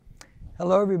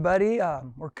Hello, everybody.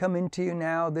 We're coming to you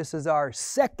now. This is our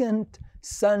second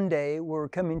Sunday. We're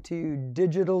coming to you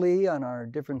digitally on our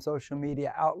different social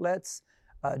media outlets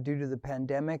due to the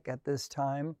pandemic at this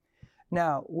time.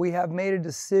 Now, we have made a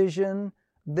decision.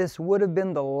 This would have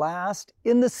been the last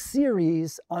in the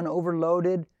series on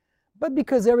Overloaded, but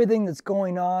because everything that's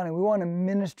going on and we want to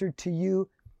minister to you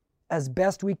as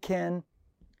best we can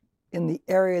in the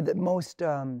area that most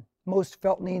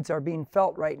felt needs are being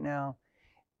felt right now,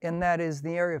 and that is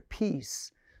the area of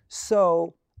peace.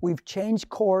 So we've changed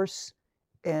course,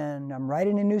 and I'm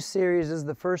writing a new series. This is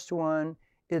the first one.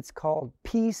 It's called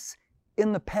Peace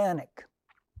in the Panic.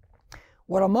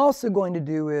 What I'm also going to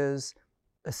do is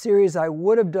a series I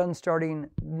would have done starting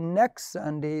next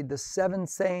Sunday, the 7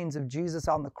 sayings of Jesus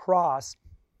on the cross.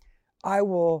 I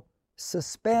will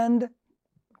suspend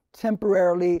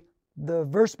temporarily the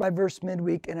verse-by-verse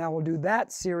midweek, and I will do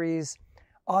that series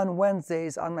on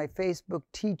Wednesdays on my Facebook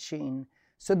teaching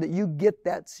so that you get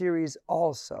that series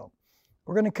also.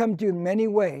 We're going to come to you in many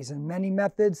ways and many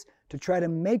methods to try to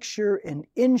make sure and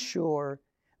ensure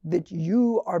that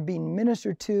you are being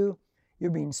ministered to,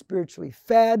 you're being spiritually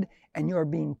fed, and you're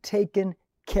being taken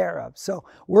care of. So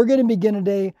we're going to begin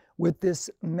today with this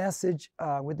message,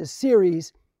 with this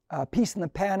series, Peace in the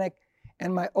Panic.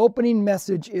 And my opening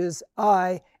message is,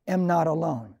 I am not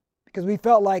alone. Because we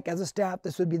felt like, as a staff,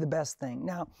 this would be the best thing.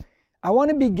 Now, I want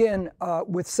to begin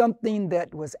with something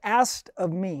that was asked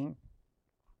of me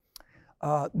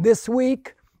this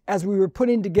week as we were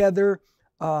putting together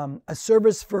a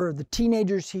service for the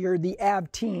teenagers here, the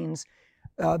AV teens.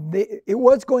 It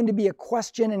was going to be a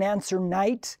question and answer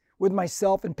night with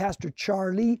myself and Pastor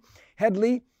Charlie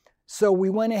Headley. So we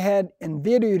went ahead and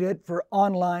videoed it for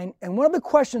online. And one of the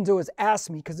questions that was asked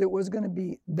me, because it was going to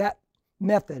be that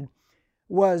method,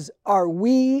 was, are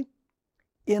we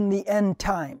in the end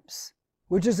times?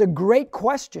 Which is a great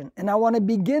question. And I want to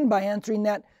begin by answering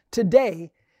that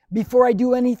today before I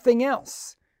do anything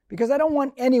else. Because I don't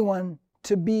want anyone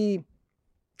to be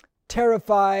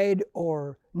terrified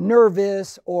or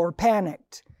nervous or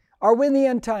panicked. Are we in the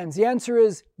end times? The answer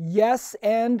is yes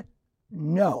and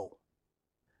no.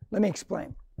 Let me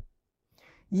explain.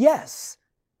 Yes,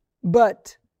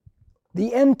 but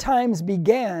the end times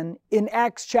began in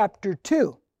Acts chapter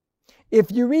 2. If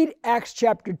you read Acts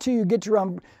chapter 2, you get to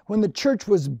around when the church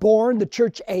was born, the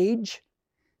church age.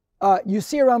 You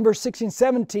see around verse 16,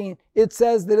 17, it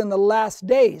says that in the last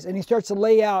days, and he starts to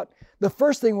lay out, the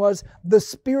first thing was the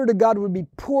Spirit of God would be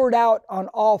poured out on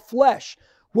all flesh,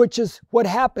 which is what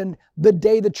happened the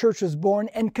day the church was born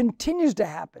and continues to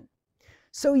happen.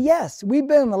 So yes, we've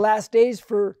been in the last days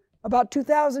for about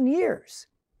 2,000 years.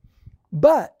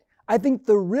 But I think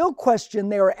the real question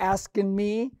they were asking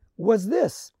me was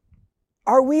this: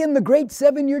 are we in the great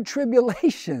 7-year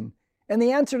tribulation? And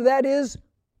the answer to that is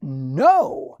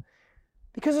no.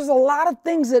 Because there's a lot of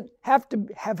things that have to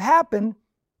have happened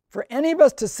for any of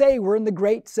us to say we're in the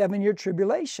great 7-year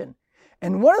tribulation.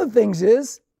 And one of the things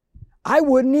is, I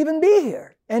wouldn't even be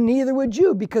here, and neither would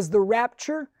you, because the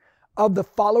rapture of the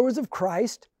followers of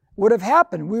Christ would have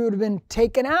happened. We would have been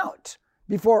taken out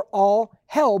before all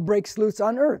hell breaks loose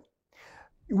on earth.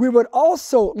 We would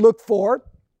also look for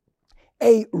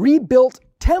a rebuilt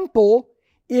temple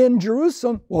in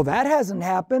Jerusalem. Well, that hasn't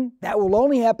happened. That will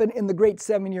only happen in the great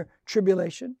 7-year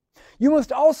tribulation. You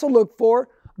must also look for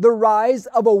the rise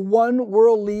of a one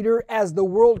world leader as the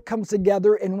world comes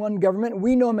together in one government.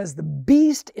 We know him as the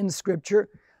beast in Scripture.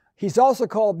 He's also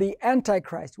called the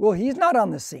Antichrist. Well, he's not on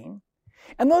the scene.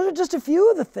 And those are just a few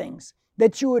of the things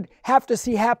that you would have to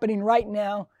see happening right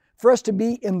now for us to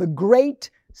be in the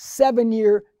great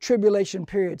 7-year tribulation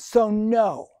period. So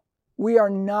no, we are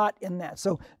not in that.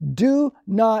 So do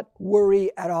not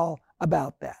worry at all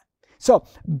about that. So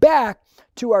back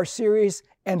to our series,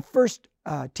 and first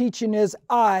teaching is,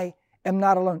 I am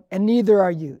not alone, and neither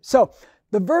are you. So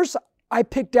the verse I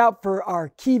picked out for our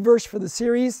key verse for the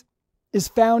series is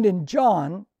found in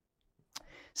John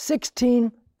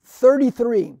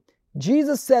 16:33.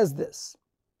 Jesus says this: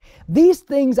 "These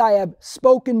things I have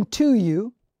spoken to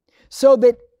you, so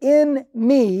that in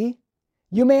me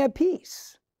you may have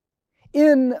peace.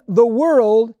 In the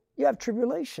world you have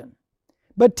tribulation.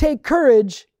 But take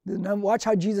courage." Now watch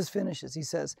how Jesus finishes. He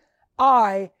says,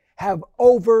 "I have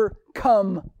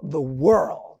overcome the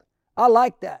world." I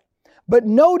like that. But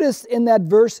notice in that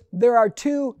verse, there are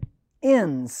 2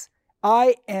 ins.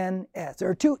 I-N-S. There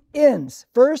are 2 ins.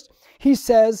 First, he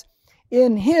says,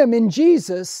 in him, in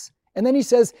Jesus, and then he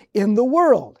says, in the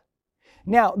world.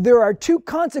 Now, there are two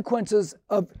consequences.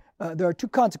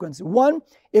 One,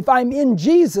 if I'm in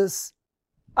Jesus,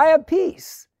 I have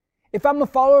peace. If I'm a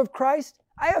follower of Christ,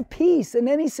 I have peace in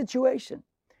any situation.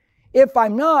 If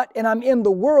I'm not, and I'm in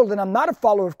the world and I'm not a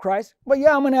follower of Christ, well,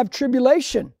 yeah, I'm going to have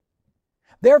tribulation.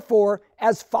 Therefore,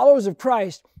 as followers of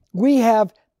Christ, we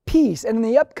have peace. And in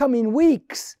the upcoming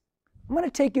weeks, I'm going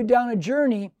to take you down a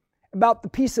journey about the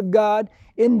peace of God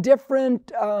in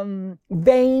different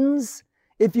veins,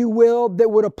 if you will, that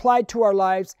would apply to our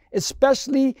lives,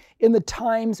 especially in the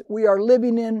times we are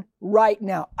living in right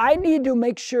now. I need to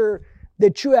make sure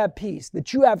that you have peace,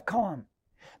 that you have calm,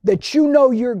 that you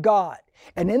know your God.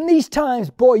 And in these times,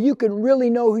 boy, you can really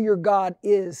know who your God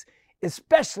is,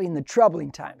 especially in the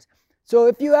troubling times. So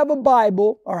if you have a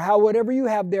Bible or whatever you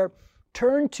have there,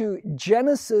 turn to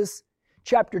Genesis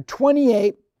chapter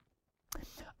 28.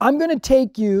 I'm going to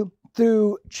take you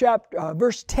through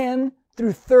verse 10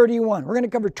 through 31. We're going to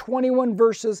cover 21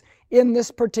 verses in this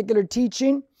particular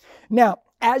teaching. Now,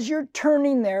 as you're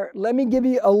turning there, let me give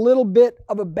you a little bit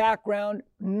of a background,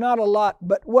 not a lot,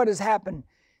 but what has happened.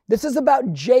 This is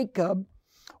about Jacob,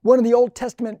 one of the Old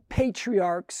Testament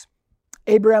patriarchs,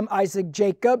 Abraham, Isaac,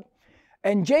 Jacob.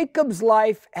 And Jacob's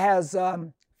life has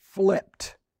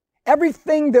flipped.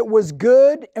 Everything that was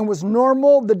good and was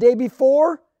normal the day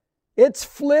before, it's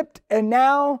flipped, and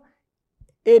now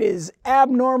it is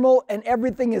abnormal and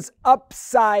everything is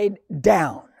upside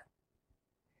down.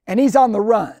 And he's on the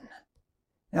run.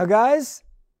 Now, guys,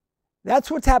 that's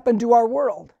what's happened to our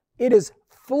world. It is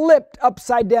flipped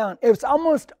upside down. It was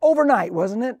almost overnight,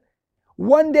 wasn't it?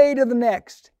 One day to the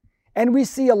next. And we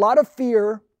see a lot of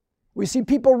fear. We see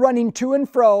people running to and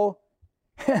fro.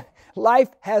 Life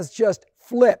has just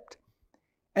flipped.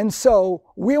 And so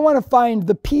we want to find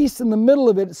the peace in the middle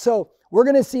of it. So we're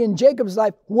going to see in Jacob's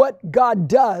life what God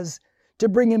does to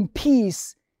bring him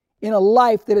peace in a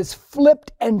life that is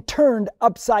flipped and turned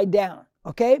upside down.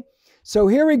 Okay? So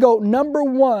here we go. Number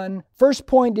one, first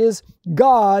point is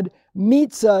God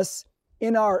meets us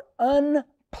in our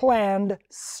unplanned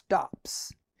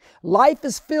stops. Life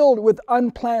is filled with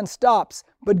unplanned stops,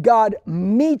 but God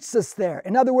meets us there.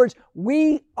 In other words,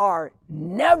 we are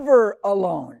never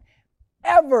alone,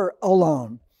 ever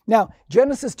alone. Now,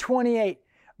 Genesis 28,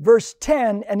 verse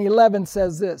 10 and 11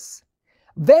 says this.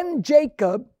 Then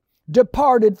Jacob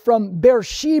departed from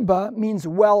Beersheba, means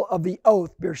well of the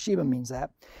oath, Beersheba means that,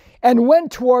 and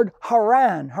went toward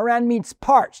Haran. Haran means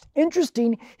parched.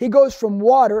 Interesting, he goes from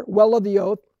water, well of the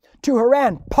oath, to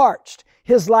Haran, parched.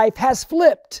 His life has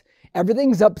flipped.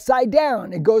 Everything's upside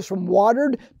down. It goes from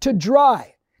watered to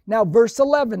dry. Now, verse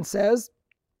 11 says,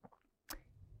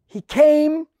 he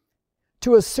came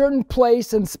to a certain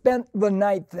place and spent the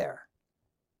night there,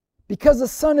 because the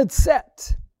sun had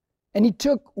set. And he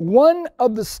took one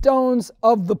of the stones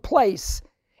of the place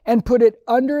and put it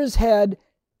under his head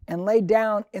and lay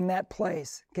down in that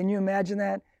place. Can you imagine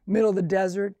that? Middle of the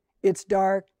desert. It's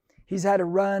dark. He's had to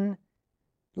run.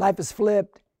 Life is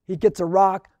flipped. He gets a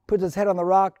rock, puts his head on the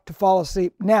rock to fall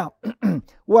asleep. Now,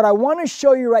 what I want to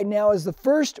show you right now is the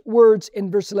first words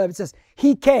in verse 11. It says,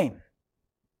 he came.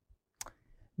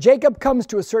 Jacob comes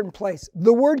to a certain place.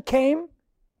 The word came,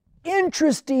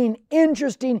 interesting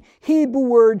Hebrew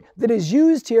word that is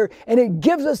used here, and it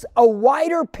gives us a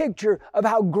wider picture of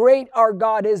how great our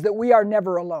God is, that we are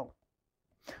never alone.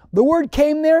 The word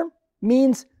came there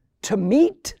means to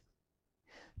meet,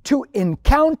 to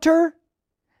encounter,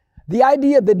 the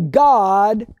idea that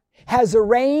God has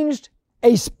arranged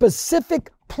a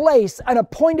specific place, an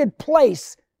appointed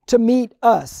place to meet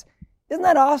us. Isn't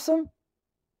that awesome?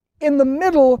 In the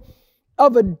middle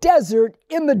of a desert,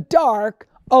 in the dark,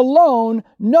 alone,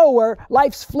 nowhere,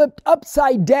 life's flipped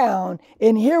upside down,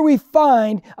 and here we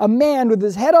find a man with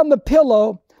his head on the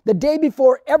pillow. The day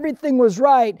before everything was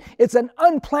right. It's an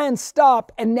unplanned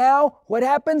stop, and now what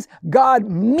happens? God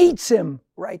meets him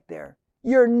right there.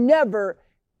 You're never,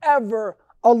 ever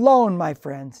alone, my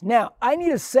friends. Now, I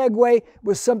need a segue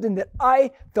with something that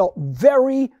I felt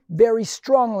very, very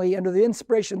strongly under the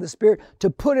inspiration of the Spirit to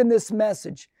put in this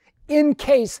message, in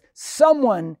case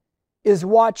someone is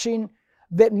watching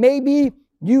that maybe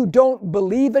you don't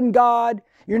believe in God,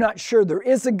 you're not sure there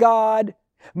is a God.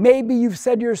 Maybe you've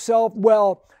said to yourself,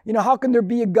 well, how can there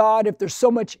be a God if there's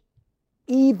so much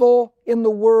evil in the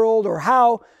world? Or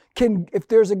if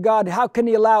there's a God, how can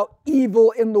he allow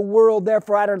evil in the world?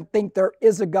 Therefore, I don't think there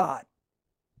is a God.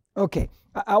 Okay,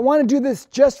 I want to do this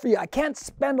just for you. I can't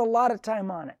spend a lot of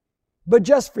time on it, but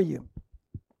just for you.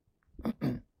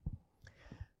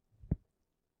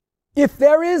 If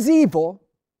there is evil,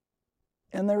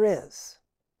 and there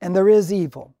is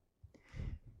evil,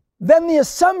 then the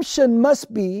assumption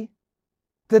must be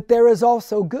that there is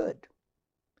also good.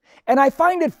 And I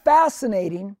find it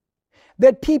fascinating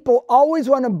that people always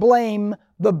want to blame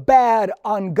the bad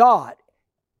on God.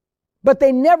 but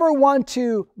they never want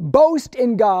to boast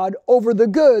in God over the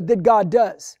good that God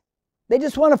does. They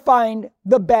just want to find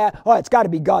the bad. Oh, it's got to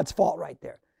be God's fault right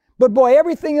there. But boy,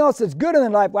 everything else that's good in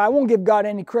their life, well, I won't give God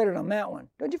any credit on that one.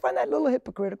 Don't you find that a little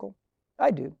hypocritical?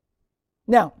 I do.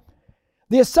 Now,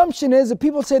 the assumption is if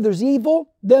people say there's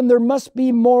evil, then there must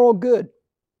be moral good.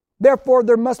 Therefore,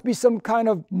 there must be some kind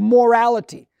of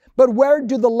morality. But where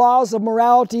do the laws of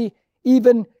morality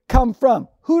even come from?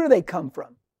 Who do they come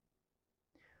from?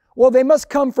 Well, they must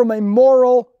come from a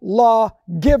moral law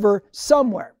giver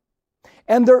somewhere.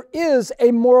 And there is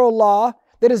a moral law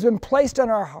that has been placed on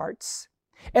our hearts.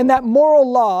 And that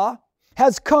moral law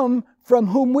has come from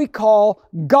whom we call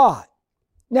God.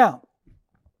 Now,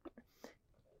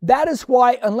 that is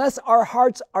why unless our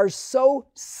hearts are so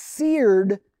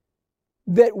seared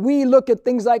that we look at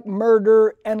things like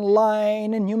murder and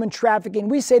lying and human trafficking,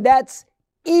 we say that's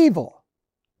evil,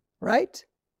 right?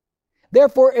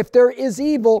 Therefore, if there is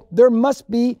evil, there must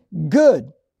be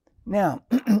good. Now,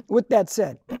 with that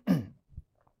said,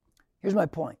 here's my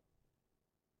point.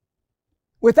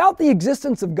 Without the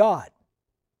existence of God,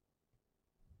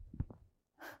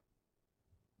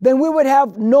 then we would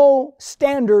have no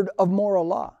standard of moral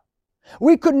law.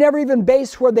 We could never even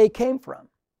base where they came from.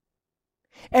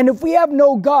 And if we have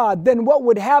no God, then what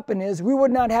would happen is we would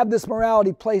not have this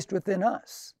morality placed within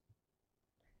us.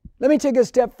 Let me take a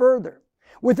step further.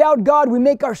 Without God, we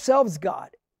make ourselves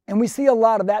God. And we see a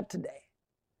lot of that today.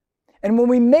 And when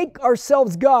we make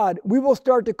ourselves God, we will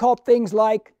start to call things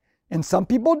like, and some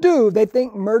people do, they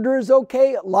think murder is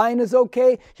okay, lying is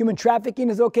okay, human trafficking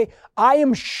is okay. I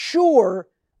am sure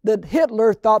that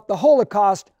Hitler thought the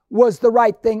Holocaust was the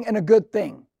right thing and a good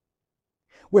thing.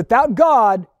 Without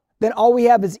God, then all we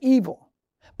have is evil.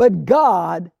 But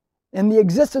God, and the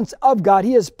existence of God,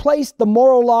 He has placed the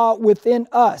moral law within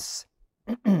us.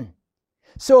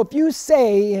 So if you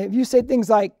say things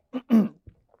like,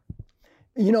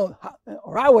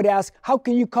 or I would ask, how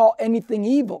can you call anything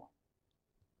evil?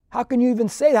 How can you even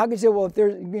say that? How can you say, well, if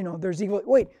there's evil?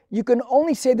 Wait, you can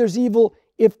only say there's evil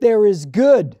if there is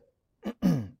good.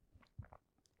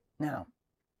 Now,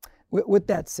 with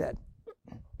that said,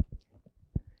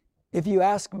 if you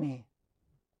ask me,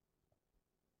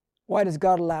 why does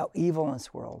God allow evil in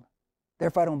this world?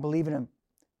 Therefore, I don't believe in Him.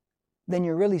 Then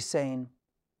you're really saying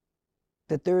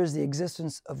that there is the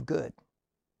existence of good,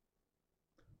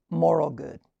 moral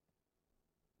good.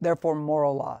 Therefore,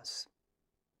 moral laws.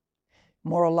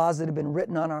 Moral laws that have been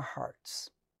written on our hearts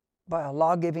by a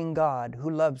law-giving God who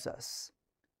loves us.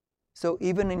 So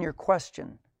even in your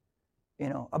question,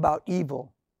 about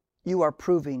evil, you are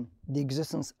proving the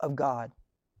existence of God.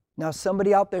 Now,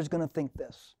 somebody out there is going to think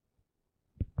this.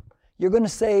 You're going to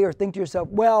say or think to yourself,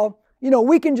 well,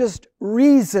 we can just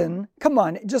reason, come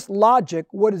on, just logic,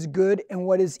 what is good and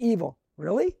what is evil.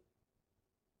 Really?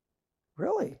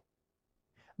 Really?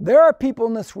 There are people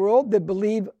in this world that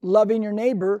believe loving your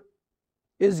neighbor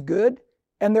is good,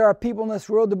 and there are people in this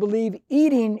world that believe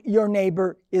eating your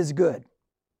neighbor is good.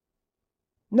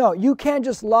 No, you can't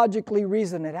just logically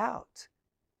reason it out.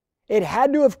 It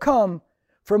had to have come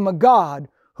from a God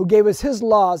who gave us His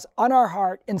laws on our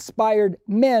heart, inspired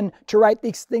men to write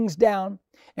these things down.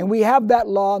 And we have that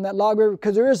law and that law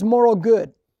because there is moral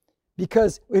good.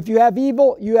 Because if you have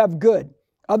evil, you have good.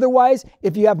 Otherwise,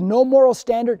 if you have no moral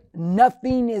standard,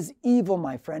 nothing is evil,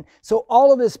 my friend. So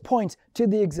all of this points to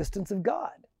the existence of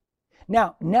God.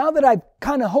 Now that I've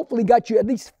kind of hopefully got you at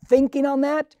least thinking on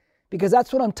that, because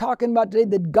that's what I'm talking about today,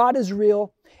 that God is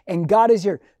real and God is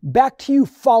here. Back to you,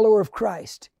 follower of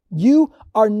Christ. You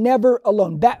are never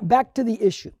alone. Back to the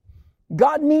issue.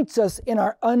 God meets us in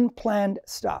our unplanned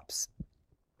stops.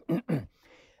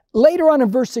 Later on in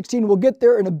verse 16, we'll get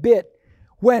there in a bit,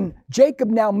 when Jacob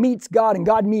now meets God and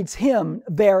God meets him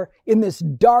there in this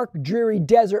dark, dreary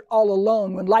desert all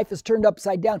alone when life is turned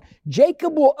upside down.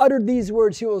 Jacob will utter these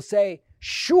words. He will say,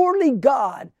 surely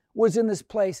God was in this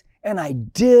place and I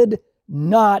did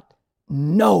not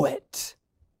know it.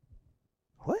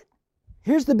 What?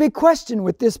 Here's the big question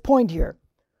with this point here.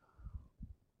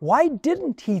 Why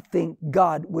didn't he think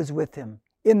God was with him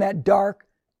in that dark,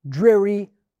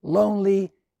 dreary,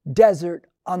 lonely desert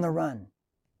on the run?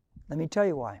 Let me tell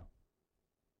you why.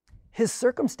 His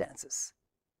circumstances.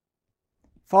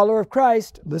 Follower of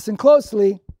Christ, listen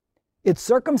closely. It's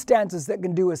circumstances that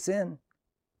can do us in.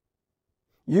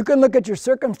 You can look at your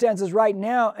circumstances right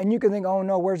now and you can think, oh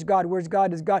no, where's God? Where's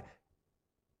God? Is God?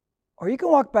 Or you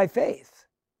can walk by faith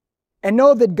and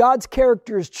know that God's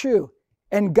character is true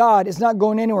and God is not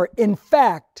going anywhere. In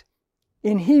fact,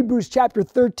 in Hebrews chapter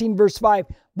 13, verse 5,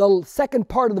 the second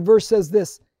part of the verse says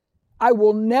this, I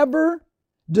will never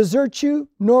desert you,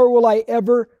 nor will I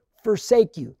ever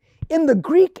forsake you. In the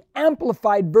Greek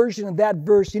Amplified version of that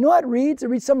verse, you know how it reads? It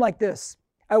reads something like this.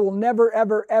 I will never,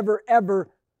 ever, ever, ever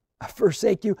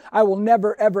forsake you. I will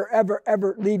never, ever, ever,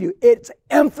 ever leave you. It's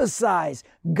emphasized.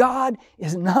 God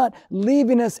is not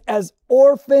leaving us as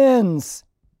orphans.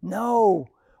 No,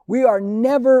 we are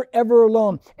never, ever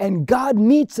alone. And God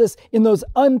meets us in those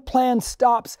unplanned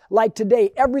stops like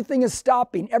today. Everything is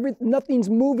stopping. Nothing's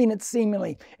moving, it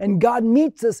seemingly. And God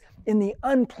meets us in the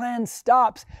unplanned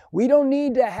stops. We don't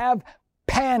need to have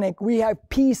panic. We have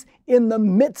peace in the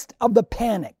midst of the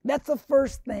panic. That's the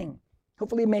first thing.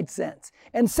 Hopefully it made sense.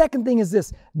 And second thing is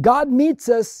this. God meets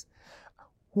us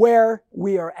where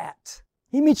we are at.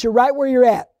 He meets you right where you're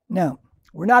at. Now,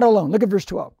 we're not alone. Look at verse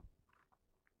 12.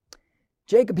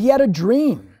 Jacob, he had a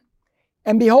dream.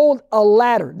 And behold, a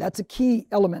ladder, that's a key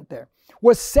element there,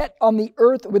 was set on the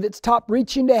earth with its top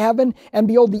reaching to heaven. And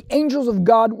behold, the angels of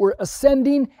God were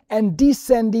ascending and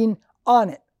descending on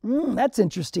it. That's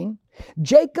interesting.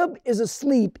 Jacob is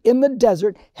asleep in the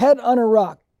desert, head on a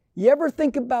rock. You ever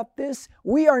think about this?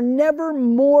 We are never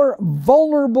more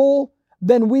vulnerable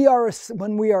than we are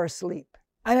when we are asleep.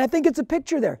 And I think it's a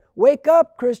picture there. Wake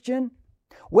up, Christian.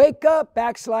 Wake up,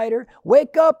 backslider.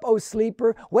 Wake up, oh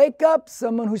sleeper. Wake up,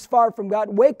 someone who's far from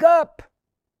God. Wake up.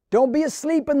 Don't be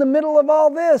asleep in the middle of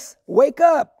all this. Wake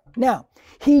up. Now,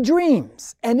 he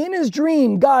dreams. And in his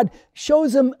dream, God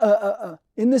shows him,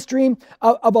 in this dream,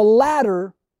 of a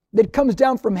ladder that comes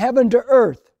down from heaven to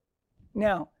earth.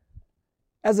 Now,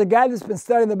 as a guy that's been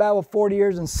studying the Bible 40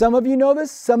 years, and some of you know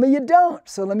this, some of you don't.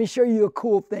 So let me show you a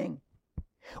cool thing.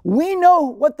 We know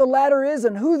what the ladder is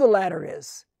and who the ladder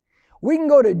is. We can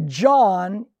go to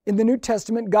John in the New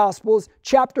Testament Gospels,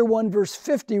 chapter 1, verse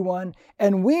 51,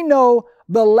 and we know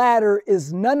the ladder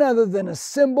is none other than a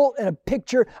symbol and a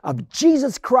picture of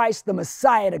Jesus Christ, the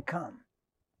Messiah to come.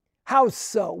 How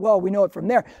so? Well, we know it from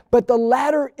there. But the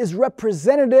ladder is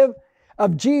representative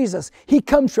of Jesus. He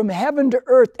comes from heaven to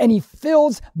earth and he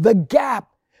fills the gap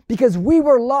because we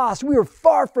were lost. We were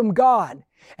far from God.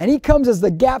 And he comes as the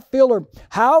gap filler.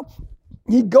 How?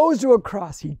 He goes to a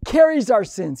cross. He carries our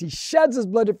sins. He sheds his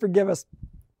blood to forgive us.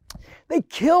 They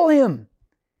kill him.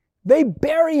 They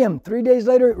bury him. 3 days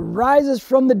later, rises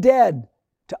from the dead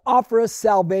to offer us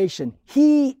salvation.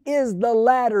 He is the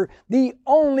ladder, the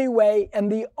only way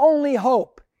and the only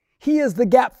hope. He is the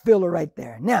gap filler right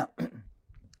there. Now,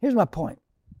 here's my point.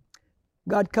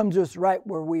 God comes to us right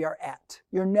where we are at.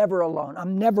 You're never alone.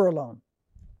 I'm never alone.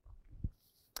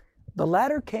 The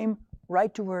ladder came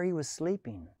right to where he was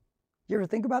sleeping. You ever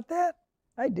think about that?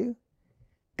 I do.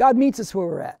 God meets us where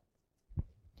we're at.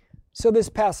 So this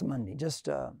past Monday, just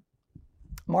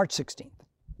March 16th,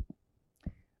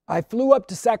 I flew up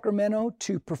to Sacramento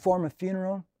to perform a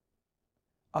funeral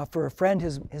for a friend.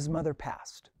 His mother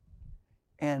passed.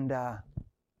 And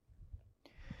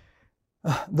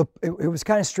it was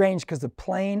kind of strange because the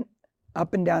plane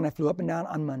up and down, I flew up and down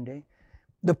on Monday.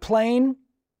 The plane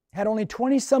had only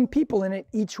 20-some people in it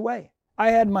each way. I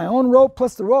had my own row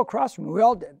plus the row across from me. We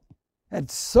all did.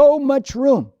 Had so much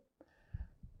room.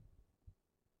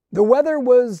 The weather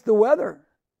was the weather.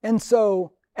 And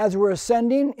so as we're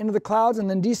ascending into the clouds and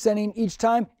then descending each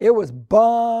time, it was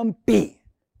bumpy.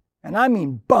 And I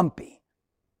mean bumpy.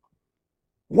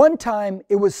 One time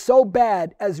it was so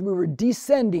bad as we were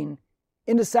descending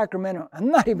into Sacramento. I'm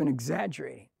not even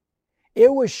exaggerating.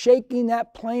 It was shaking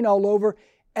that plane all over.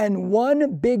 And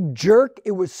one big jerk,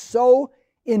 it was so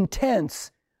intense.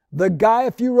 The guy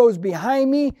a few rows behind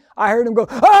me, I heard him go,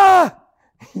 ah!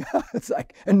 It's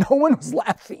like, and no one was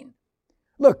laughing.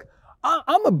 Look,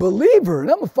 I'm a believer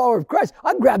and I'm a follower of Christ.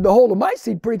 I grabbed the hold of my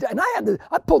seat pretty tight and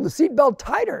I pulled the seatbelt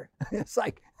tighter. It's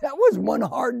like, that was one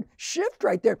hard shift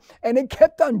right there. And it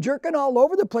kept on jerking all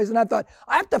over the place. And I thought,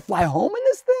 I have to fly home in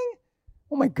this thing?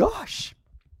 Oh my gosh.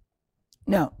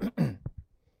 Now,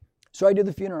 so I did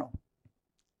the funeral.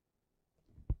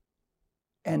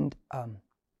 And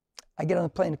I get on the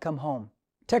plane to come home.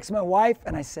 Text my wife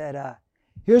and I said,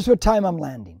 here's what time I'm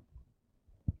landing.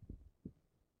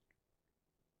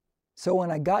 So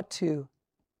when I got to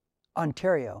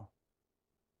Ontario,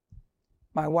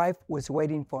 my wife was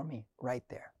waiting for me right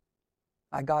there.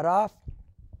 I got off,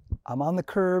 I'm on the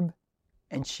curb,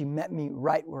 and she met me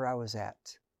right where I was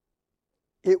at.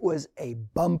 It was a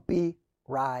bumpy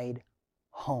ride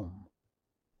home.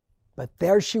 But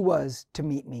there she was to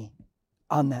meet me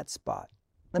on that spot.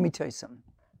 Let me tell you something.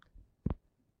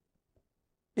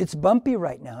 It's bumpy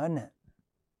right now, isn't it?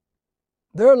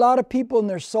 There are a lot of people in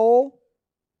their soul.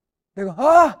 They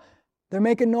go, they're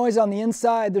making noise on the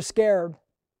inside. They're scared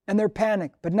and they're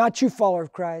panicked. But not you, follower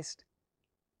of Christ.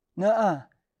 Nuh-uh.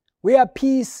 We have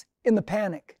peace in the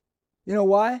panic. You know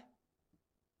why?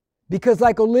 Because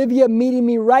like Olivia meeting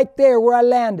me right there where I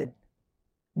landed,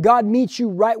 God meets you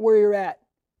right where you're at.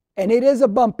 And it is a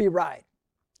bumpy ride.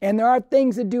 And there are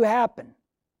things that do happen.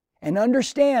 And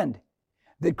understand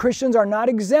that Christians are not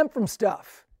exempt from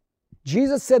stuff.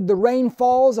 Jesus said the rain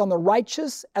falls on the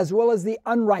righteous as well as the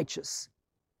unrighteous.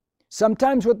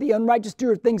 Sometimes what the unrighteous do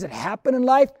are things that happen in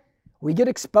life. We get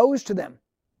exposed to them.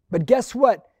 But guess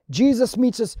what? Jesus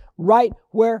meets us right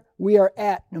where we are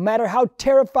at, no matter how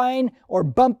terrifying or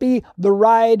bumpy the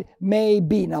ride may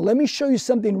be. Now, let me show you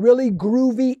something really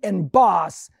groovy and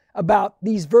boss about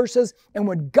these verses and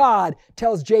what God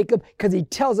tells Jacob, because he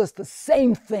tells us the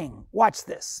same thing. Watch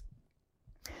this.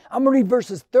 I'm going to read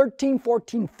verses 13,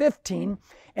 14, 15,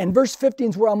 and verse 15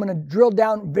 is where I'm going to drill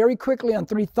down very quickly on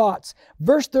three thoughts.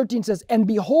 Verse 13 says, "And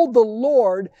behold, the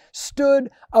Lord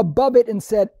stood above it and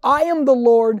said, I am the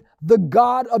Lord, the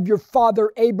God of your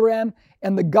father Abraham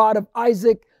and the God of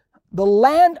Isaac. The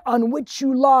land on which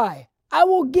you lie, I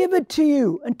will give it to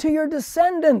you and to your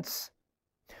descendants.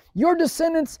 Your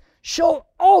descendants shall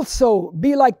also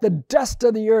be like the dust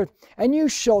of the earth, and you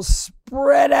shall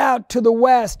spread out to the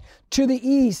west, to the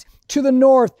east, to the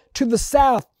north, to the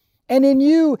south. And in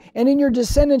you and in your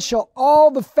descendants shall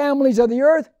all the families of the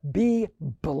earth be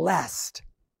blessed."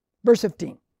 Verse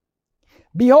 15.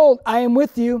 "Behold, I am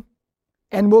with you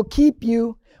and will keep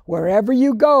you wherever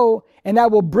you go, and I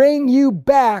will bring you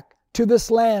back to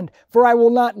this land. For I will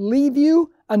not leave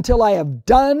you until I have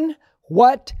done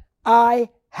what I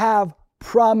have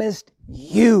promised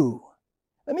you."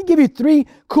 Let me give you three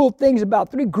groovy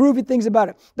things about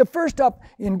it. The first up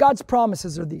in God's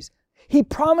promises are these. He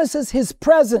promises His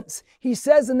presence. He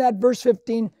says in that verse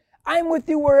 15, I'm with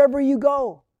you wherever you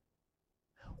go.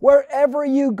 Wherever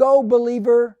you go,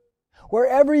 believer,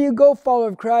 wherever you go, follower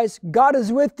of Christ, God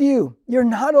is with you. You're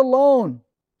not alone.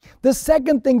 The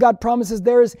second thing God promises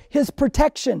there is His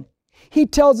protection. He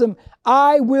tells him,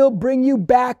 I will bring you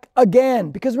back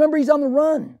again. Because remember, he's on the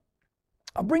run.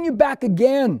 I'll bring you back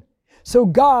again. So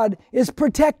God is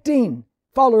protecting,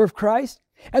 follower of Christ.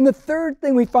 And the third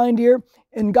thing we find here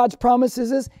in God's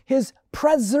promises is His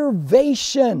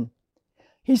preservation.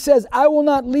 He says, I will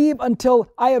not leave until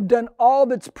I have done all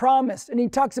that's promised. And He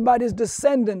talks about His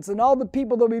descendants and all the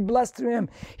people that will be blessed through Him.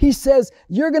 He says,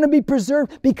 you're going to be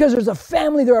preserved because there's a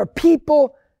family, there are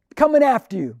people coming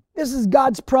after you. This is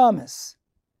God's promise.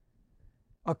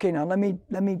 Okay, now let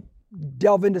me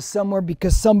delve into somewhere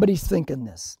because somebody's thinking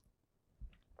this.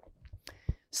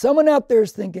 Someone out there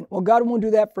is thinking, well, God won't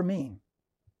do that for me.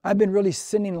 I've been really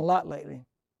sinning a lot lately.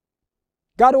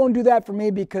 God won't do that for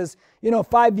me because,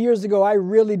 5 years ago, I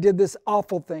really did this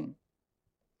awful thing.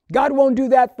 God won't do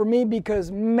that for me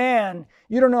because, man,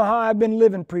 you don't know how I've been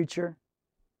living, preacher.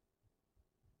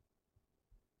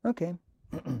 Okay.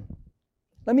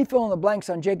 Let me fill in the blanks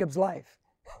on Jacob's life.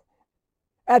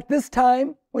 At this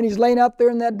time, when he's laying out there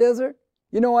in that desert,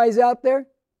 you know why he's out there?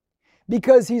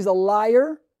 Because he's a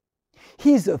liar.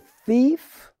 He's a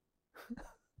thief.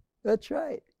 That's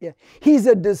right. Yeah. He's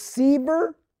a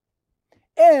deceiver.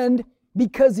 And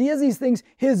because he is these things,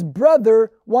 his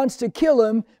brother wants to kill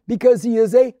him because he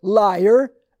is a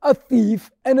liar, a thief,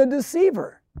 and a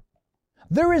deceiver.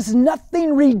 There is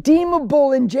nothing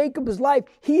redeemable in Jacob's life.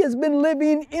 He has been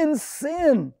living in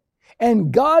sin.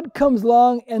 And God comes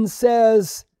along and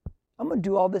says, I'm going to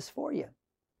do all this for you.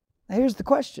 Now here's the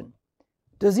question.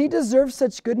 Does he deserve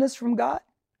such goodness from God?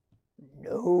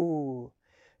 No.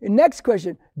 The next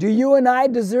question, do you and I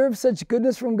deserve such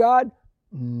goodness from God?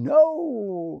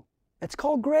 No. It's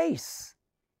called grace.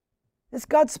 It's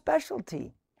God's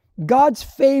specialty. God's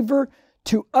favor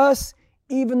to us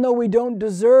even though we don't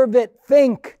deserve it.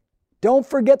 Think. Don't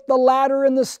forget the ladder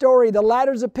in the story. The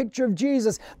ladder is a picture of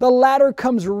Jesus. The ladder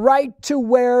comes right to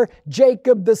where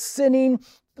Jacob, the sinning,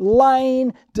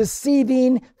 lying,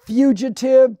 deceiving,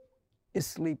 fugitive, is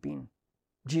sleeping.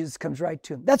 Jesus comes right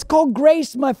to him. That's called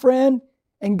grace, my friend.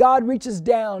 And God reaches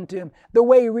down to him the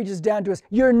way He reaches down to us.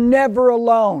 You're never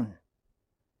alone.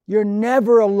 You're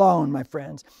never alone, my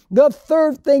friends. The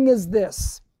third thing is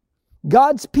this.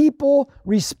 God's people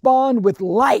respond with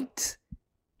light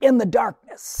in the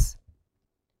darkness.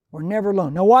 We're never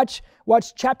alone. Now watch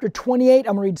chapter 28. I'm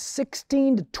going to read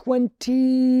 16 to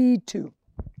 22.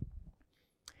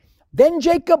 Then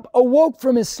Jacob awoke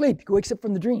from his sleep. He wakes up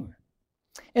from the dream.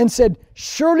 And said,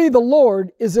 surely the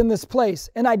Lord is in this place,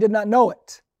 and I did not know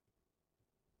it.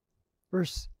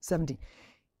 Verse 17.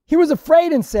 He was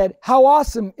afraid and said, how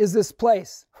awesome is this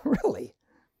place? Really?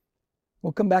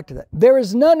 We'll come back to that. This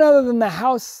is none other than the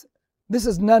house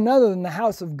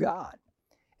of God.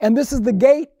 And this is the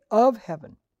gate of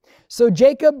heaven. So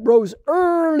Jacob rose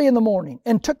early in the morning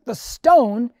and took the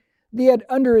stone that he had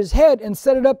under his head and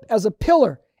set it up as a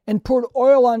pillar and poured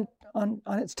oil on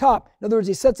its top. In other words,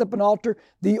 he sets up an altar.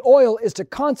 The oil is to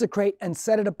consecrate and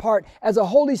set it apart as a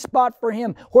holy spot for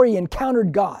him where he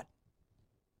encountered God.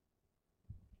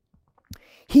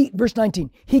 Verse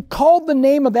 19, he called the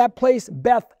name of that place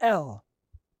Bethel,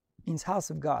 means house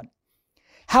of God.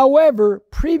 However,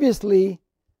 previously,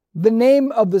 the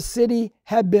name of the city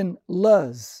had been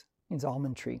Luz, means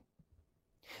almond tree.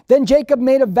 Then Jacob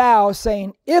made a vow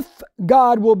saying, if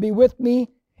God will be with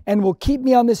me and will keep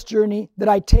me on this journey that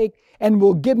I take and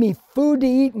will give me food to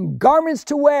eat and garments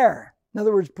to wear, in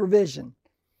other words, provision,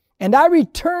 and I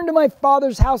return to my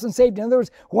father's house in safety. In other words,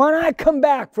 when I come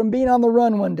back from being on the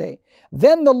run one day,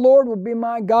 then the Lord will be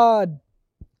my God.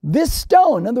 This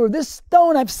stone, in other words, this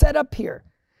stone I've set up here,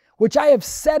 which I have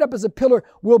set up as a pillar,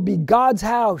 will be God's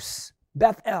house,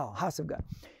 Bethel, house of God.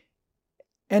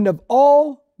 And of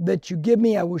all that you give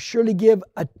me, I will surely give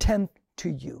a tenth to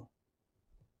you.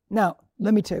 Now,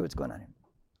 let me tell you what's going on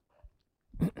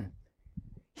here.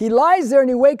 He lies there and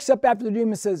he wakes up after the dream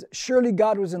and says, surely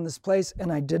God was in this place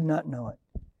and I did not know it.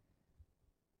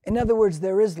 In other words,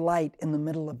 there is light in the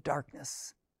middle of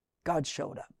darkness. God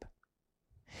showed up.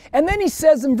 And then he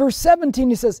says in verse 17,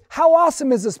 he says, how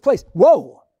awesome is this place?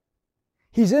 Whoa!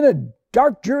 He's in a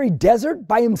dark, dreary desert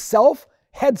by himself.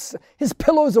 His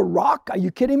pillow is a rock. Are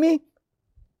you kidding me?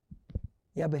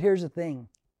 Yeah, but here's the thing.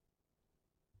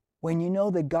 When you know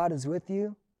that God is with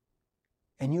you,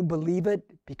 and you believe it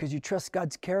because you trust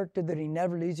God's character that he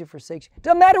never leaves you, forsakes you,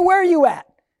 doesn't matter where you at.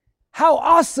 How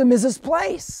awesome is this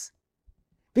place?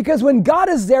 Because when God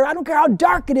is there, I don't care how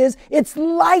dark it is, it's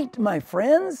light, my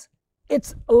friends.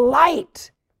 It's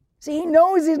light. See, he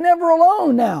knows he's never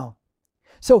alone now.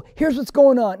 So here's what's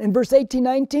going on. In verse 18,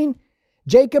 19,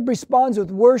 Jacob responds with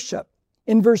worship.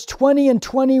 In verse 20 and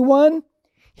 21,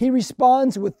 he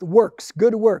responds with works,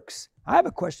 good works. I have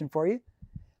a question for you.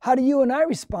 How do you and I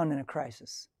respond in a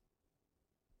crisis?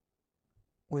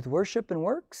 With worship and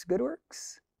works, good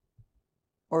works?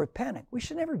 Or with panic? We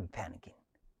should never be panicking.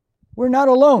 We're not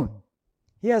alone.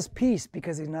 He has peace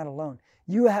because he's not alone.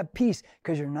 You have peace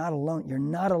because you're not alone. You're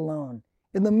not alone.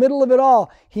 In the middle of it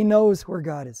all, he knows where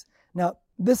God is. Now,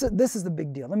 this is the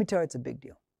big deal. Let me tell you, it's a big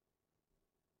deal.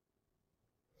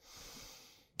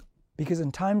 Because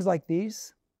in times like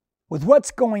these, with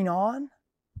what's going on,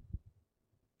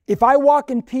 if I walk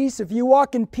in peace, if you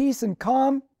walk in peace and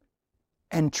calm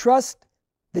and trust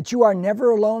that you are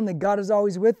never alone, that God is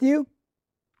always with you,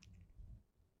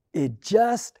 it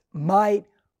just might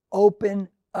open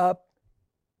up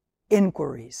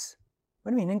inquiries.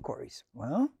 What do you mean inquiries?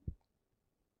 Well,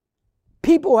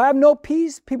 people who have no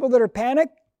peace, people that are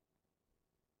panicked,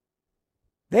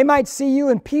 they might see you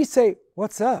in peace, say,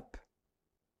 what's up?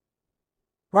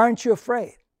 Why aren't you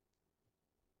afraid?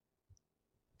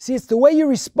 See, it's the way you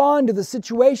respond to the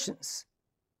situations.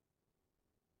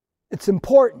 It's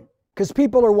important because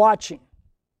people are watching.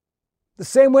 The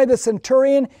same way the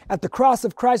centurion at the cross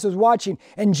of Christ was watching.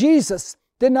 And Jesus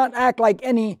did not act like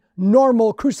any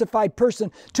normal crucified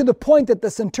person to the point that the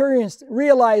centurion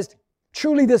realized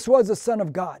truly this was the Son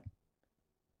of God.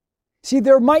 See,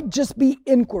 there might just be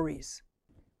inquiries.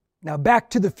 Now back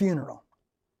to the funeral.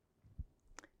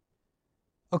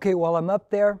 Okay, while I'm up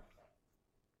there,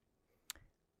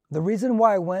 the reason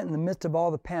why I went in the midst of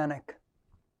all the panic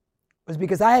was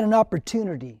because I had an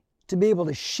opportunity to be able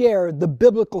to share the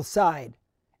biblical side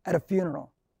at a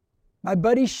funeral. My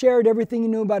buddy shared everything he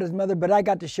knew about his mother, but I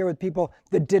got to share with people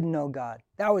that didn't know God.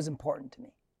 That was important to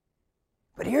me.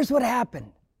 But here's what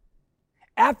happened.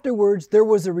 Afterwards, there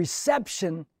was a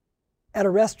reception at a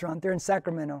restaurant there in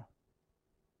Sacramento.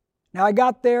 Now, I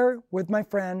got there with my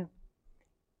friend.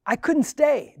 I couldn't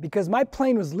stay because my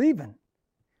plane was leaving.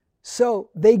 So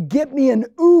they get me an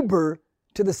Uber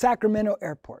to the Sacramento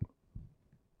airport.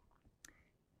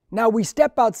 Now we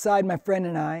step outside, my friend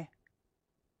and I,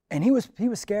 and he was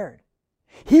scared.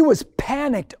 He was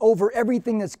panicked over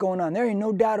everything that's going on. There ain't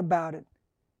no doubt about it.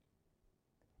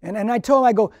 And I told him,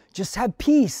 I go, just have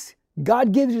peace.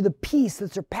 God gives you the peace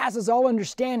that surpasses all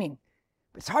understanding.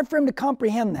 But it's hard for him to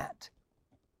comprehend that.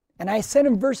 And I sent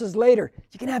him verses later.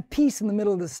 You can have peace in the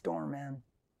middle of the storm, man.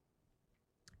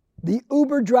 The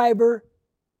Uber driver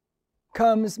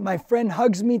comes, my friend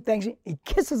hugs me, thanks me, he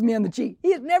kisses me on the cheek.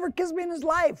 He has never kissed me in his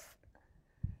life.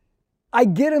 I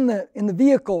get in the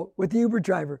vehicle with the Uber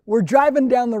driver. We're driving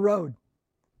down the road.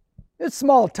 It's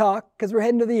small talk because we're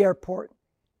heading to the airport.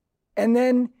 And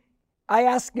then I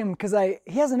ask him, because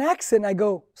he has an accent, I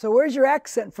go, so where's your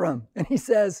accent from? And he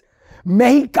says,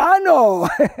 Mexicano.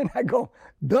 And I go,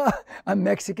 duh, I'm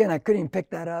Mexican. I couldn't even pick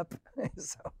that up.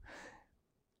 So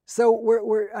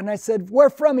and I said, where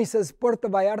from? He says, Puerto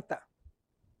Vallarta.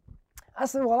 I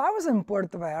said, well, I was in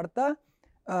Puerto Vallarta.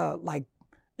 like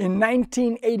in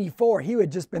 1984. He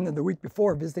had just been there the week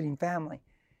before visiting family.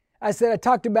 I said, I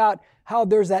talked about how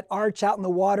there's that arch out in the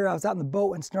water. I was out in the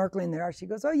boat and snorkeling in the arch. He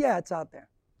goes, oh yeah, it's out there.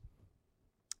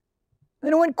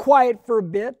 Then it went quiet for a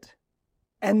bit.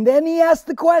 And then he asked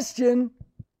the question.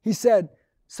 He said,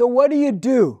 so what do you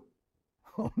do?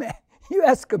 Oh man, you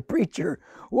ask a preacher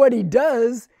what he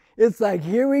does, it's like,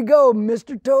 here we go,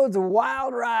 Mr. Toad's a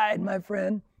wild ride, my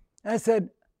friend. And I said,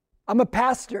 I'm a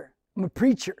pastor. I'm a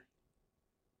preacher.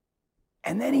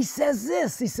 And then he says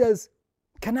this. He says,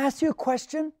 can I ask you a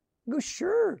question? I go,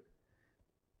 sure.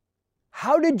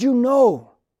 How did you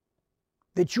know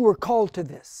that you were called to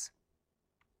this?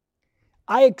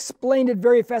 I explained it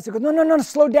very fast. I go, no,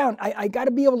 slow down. I got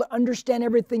to be able to understand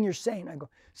everything you're saying. I go,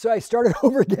 so I started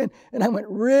over again, and I went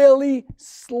really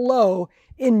slow,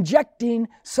 injecting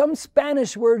some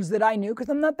Spanish words that I knew, because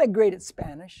I'm not that great at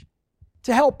Spanish,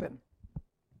 to help him.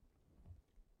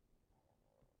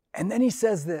 And then he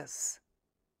says this.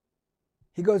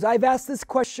 He goes, I've asked this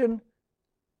question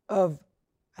of,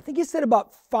 I think he said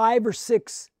about 5 or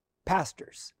 6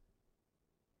 pastors.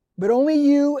 But only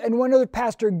you and one other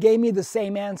pastor gave me the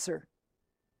same answer.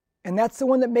 And that's the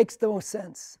one that makes the most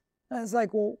sense. And I was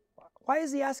like, well, why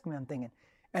is he asking me? I'm thinking.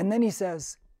 And then he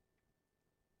says,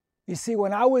 you see,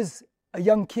 when I was a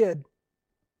young kid,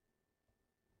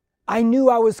 I knew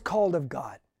I was called of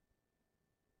God.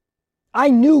 I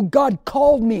knew God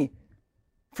called me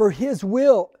for His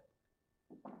will.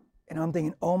 And I'm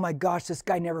thinking, oh my gosh, this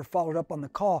guy never followed up on the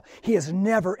call. He has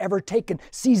never, ever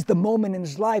seized the moment in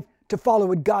his life to follow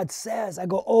what God says. I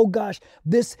go, oh gosh,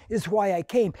 this is why I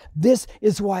came. This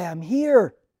is why I'm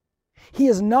here. He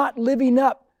is not living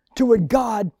up to what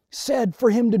God said for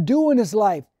him to do in his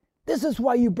life. This is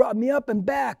why you brought me up and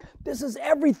back. This is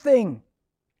everything.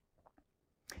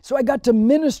 So I got to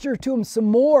minister to him some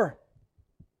more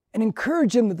and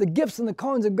encourage him that the gifts and the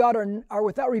callings of God are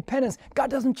without repentance. God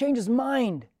doesn't change his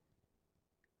mind.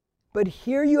 But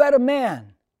here you had a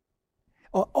man.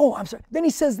 Oh, I'm sorry. Then he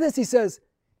says this. He says,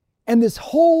 and this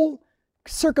whole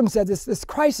circumstance, this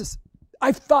crisis,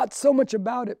 I've thought so much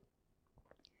about it.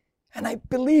 And I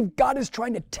believe God is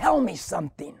trying to tell me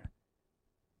something.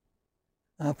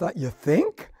 And I thought, you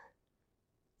think?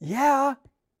 Yeah.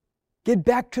 Get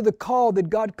back to the call that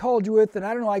God called you with. And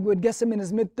I don't know, I would guess him in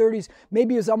his mid-30s.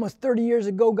 Maybe it was almost 30 years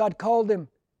ago God called him.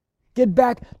 Get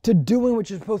back to doing what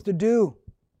you're supposed to do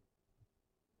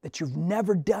that you've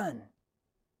never done.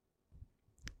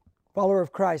 Follower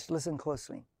of Christ, listen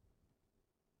closely.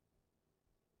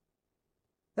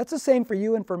 That's the same for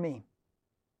you and for me.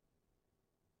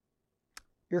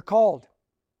 You're called.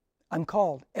 I'm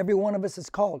called. Every one of us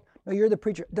is called. No, you're the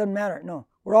preacher. It doesn't matter. No,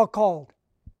 we're all called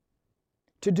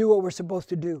to do what we're supposed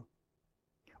to do.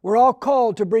 We're all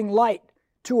called to bring light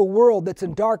to a world that's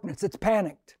in darkness, that's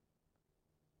panicked.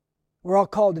 We're all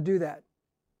called to do that.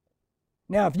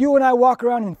 Now, if you and I walk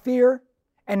around in fear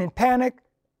and in panic,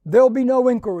 there'll be no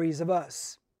inquiries of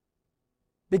us.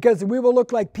 Because we will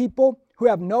look like people who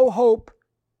have no hope,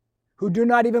 who do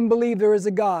not even believe there is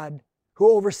a God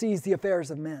who oversees the affairs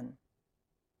of men.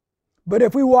 But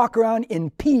if we walk around in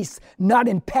peace, not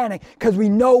in panic, because we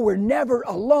know we're never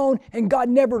alone and God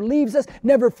never leaves us,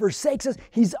 never forsakes us,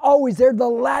 He's always there, the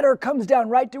ladder comes down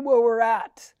right to where we're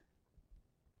at.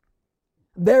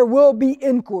 There will be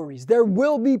inquiries. There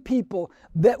will be people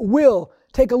that will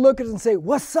take a look at us and say,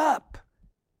 what's up?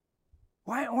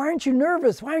 Why aren't you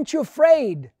nervous? Why aren't you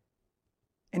afraid?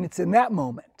 And it's in that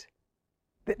moment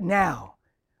that now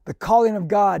the calling of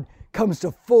God comes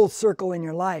to full circle in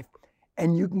your life,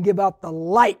 and you can give out the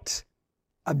light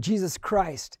of Jesus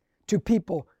Christ to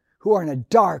people who are in a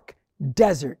dark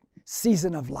desert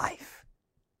season of life.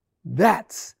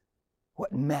 That's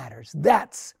what matters.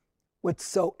 That's what's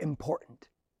so important.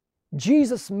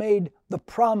 Jesus made the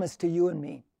promise to you and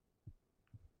me.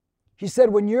 He said,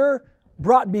 when you're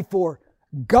brought before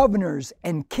governors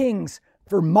and kings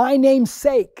for my name's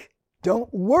sake,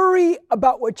 don't worry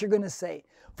about what you're going to say.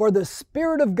 For the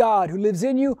Spirit of God who lives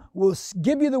in you will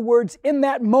give you the words in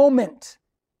that moment.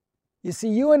 You see,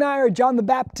 you and I are John the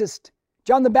Baptist.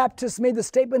 John the Baptist made the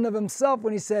statement of himself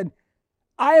when he said,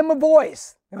 I am a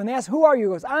voice. And when they ask, who are you?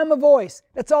 He goes, I'm a voice.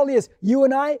 That's all he is. You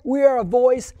and I, we are a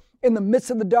voice in the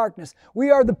midst of the darkness. We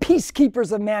are the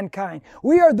peacekeepers of mankind.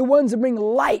 We are the ones that bring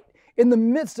light in the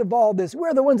midst of all this.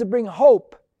 We're the ones that bring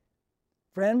hope.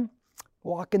 Friend,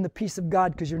 walk in the peace of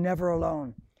God because you're never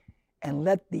alone. And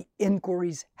let the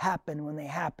inquiries happen when they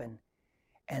happen.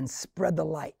 And spread the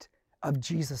light of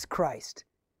Jesus Christ.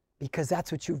 Because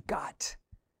that's what you've got.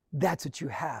 That's what you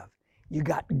have. You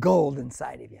got gold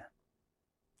inside of you.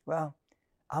 Well,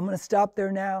 I'm going to stop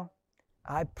there now.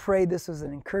 I pray this was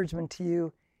an encouragement to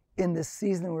you. in this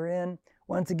season we're in.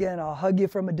 Once again, I'll hug you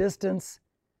from a distance.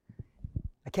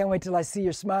 I can't wait till I see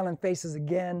your smiling faces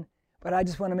again. But I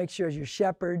just want to make sure as your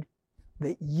shepherd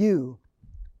that you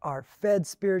are fed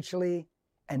spiritually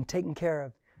and taken care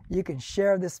of. You can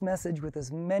share this message with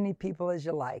as many people as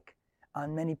you like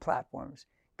on many platforms.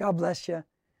 God bless you.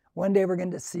 One day we're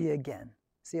going to see you again.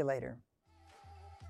 See you later.